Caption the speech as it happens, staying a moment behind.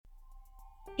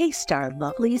Hey, Star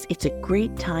Lovelies, it's a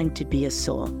great time to be a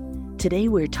soul. Today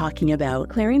we're talking about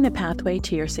clearing the pathway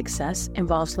to your success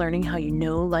involves learning how you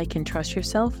know, like, and trust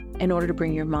yourself in order to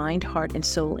bring your mind, heart, and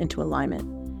soul into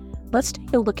alignment. Let's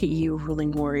take a look at you,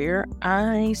 ruling warrior.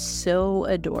 I so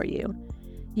adore you.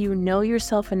 You know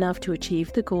yourself enough to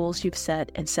achieve the goals you've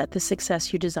set and set the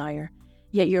success you desire,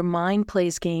 yet your mind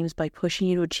plays games by pushing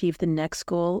you to achieve the next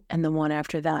goal and the one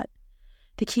after that.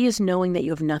 The key is knowing that you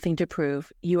have nothing to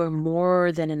prove. You are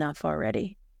more than enough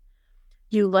already.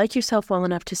 You like yourself well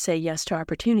enough to say yes to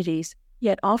opportunities,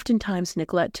 yet oftentimes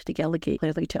neglect to delegate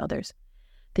clearly to others.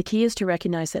 The key is to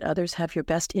recognize that others have your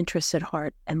best interests at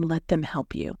heart and let them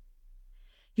help you.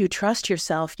 You trust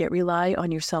yourself, yet rely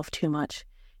on yourself too much.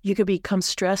 You could become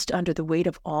stressed under the weight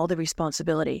of all the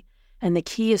responsibility. And the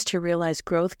key is to realize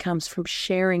growth comes from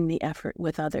sharing the effort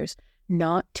with others,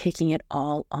 not taking it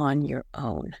all on your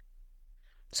own.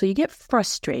 So you get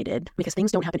frustrated because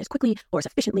things don't happen as quickly or as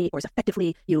efficiently or as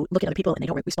effectively. You look at other people and they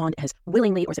don't respond as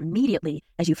willingly or as immediately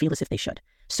as you feel as if they should.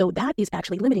 So that is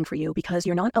actually limiting for you because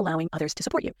you're not allowing others to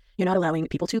support you. You're not allowing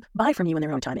people to buy from you in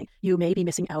their own timing. You may be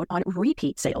missing out on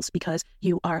repeat sales because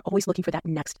you are always looking for that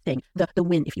next thing, the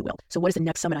win, if you will. So what is the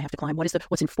next summit I have to climb?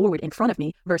 What's in front of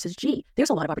me versus, gee, there's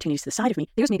a lot of opportunities to the side of me.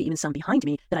 There's maybe even some behind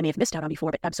me that I may have missed out on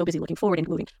before, but I'm so busy looking forward and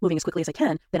moving as quickly as I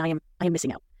can that I am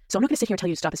missing out. So I'm not going to sit here and tell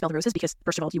you to stop and smell the roses because,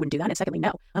 first of all, you wouldn't do that. And secondly,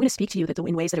 no. I'm going to speak to you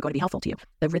in ways that are going to be helpful to you.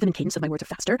 The rhythm and cadence of my words are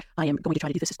faster. I am going to try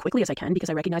to do this as quickly as I can because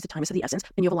I recognize the time is of the essence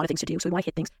and you have a lot of things to do. So we want to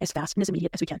hit things as fast and as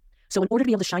immediate as we can. So in order to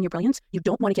be able to shine your brilliance, you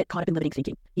don't want to get caught up in limiting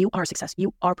thinking. You are a success.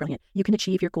 You are brilliant. You can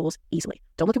achieve your goals easily.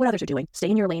 Don't look at what others are doing. Stay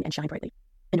in your lane and shine brightly.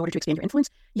 In order to expand your influence,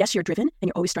 yes, you're driven and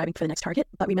you're always striving for the next target,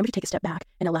 but remember to take a step back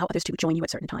and allow others to join you at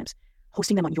certain times.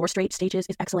 Hosting them on your stages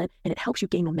is excellent, and it helps you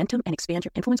gain momentum and expand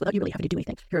your influence without you really having to do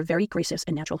anything. You're a very gracious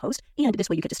and natural host, and this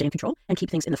way you get to stay in control and keep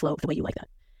things in the flow of the way you like that.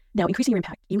 Now, increasing your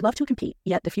impact. You love to compete,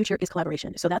 yet the future is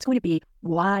collaboration. So that's going to be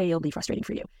wildly frustrating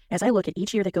for you. As I look at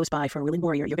each year that goes by for a ruling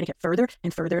warrior, you're going to get further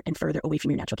and further and further away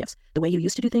from your natural gifts. The way you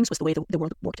used to do things was the way the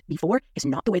world worked before is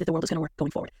not the way that the world is going to work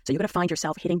going forward. So you're going to find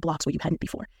yourself hitting blocks where you hadn't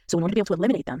before. So in order to be able to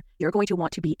eliminate them, you're going to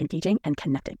want to be engaging and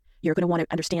connecting. You're going to want to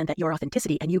understand that your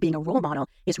authenticity and you being a role model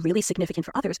is really significant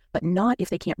for others, but not if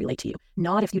they can't relate to you.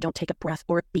 Not if you don't take a breath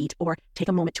or a beat or take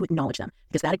a moment to acknowledge them,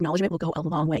 because that acknowledgement will go a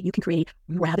long way. You can create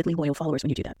rabidly loyal followers when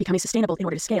you do that. Becoming sustainable in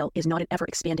order to scale is not an ever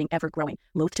expanding, ever growing.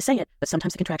 Loath to say it, but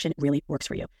sometimes the contraction really works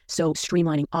for you. So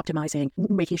streamlining, optimizing,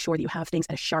 making sure that you have things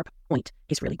at a sharp point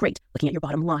is really great. Looking at your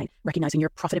bottom line, recognizing your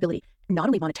profitability, not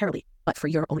only monetarily, but for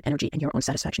your own energy and your own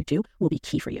satisfaction too, will be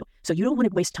key for you. So you don't want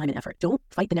to waste time and effort. Don't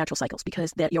fight the natural cycles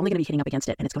because you're only going to be hitting up against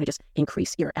it and it's going to just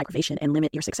increase your aggravation and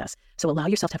limit your success. So allow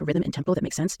yourself to have a rhythm and tempo that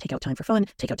makes sense. Take out time for fun,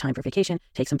 take out time for vacation,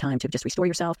 take some time to just restore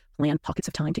yourself, plan pockets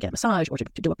of time to get a massage or to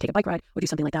take a bike ride or do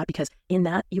something like that, because in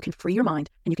that you can free your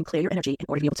mind and you can clear your energy in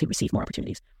order to be able to receive more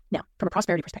opportunities. Now, from a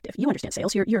prosperity perspective, you understand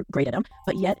sales, you're great at them,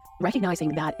 but yet recognizing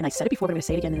that, and I said it before, but I'm going to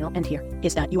say it again and I'll end here,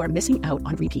 is that you are missing out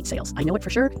on repeat sales. I know it for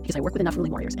sure because I work with enough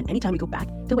ruling warriors, and anytime we go back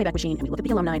to the Wayback Machine and we look at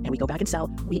the alumni and we go back and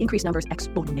sell, we increase numbers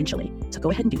exponentially. So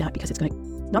go ahead and do that because it's going to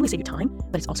not only save you time,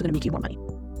 but it's also going to make you more money.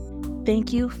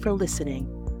 Thank you for listening.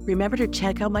 Remember to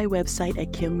check out my website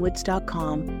at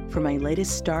kimwoods.com for my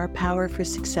latest Star Power for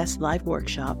Success live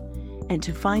workshop. And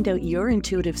to find out your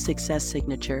intuitive success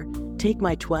signature, take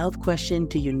my 12-question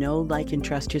Do You Know, Like, and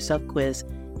Trust Yourself quiz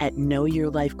at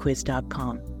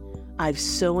knowyourlifequiz.com. I've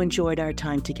so enjoyed our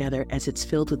time together as it's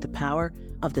filled with the power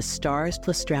of the stars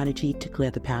plus strategy to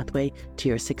clear the pathway to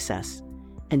your success.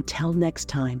 Until next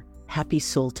time, happy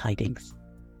soul tidings.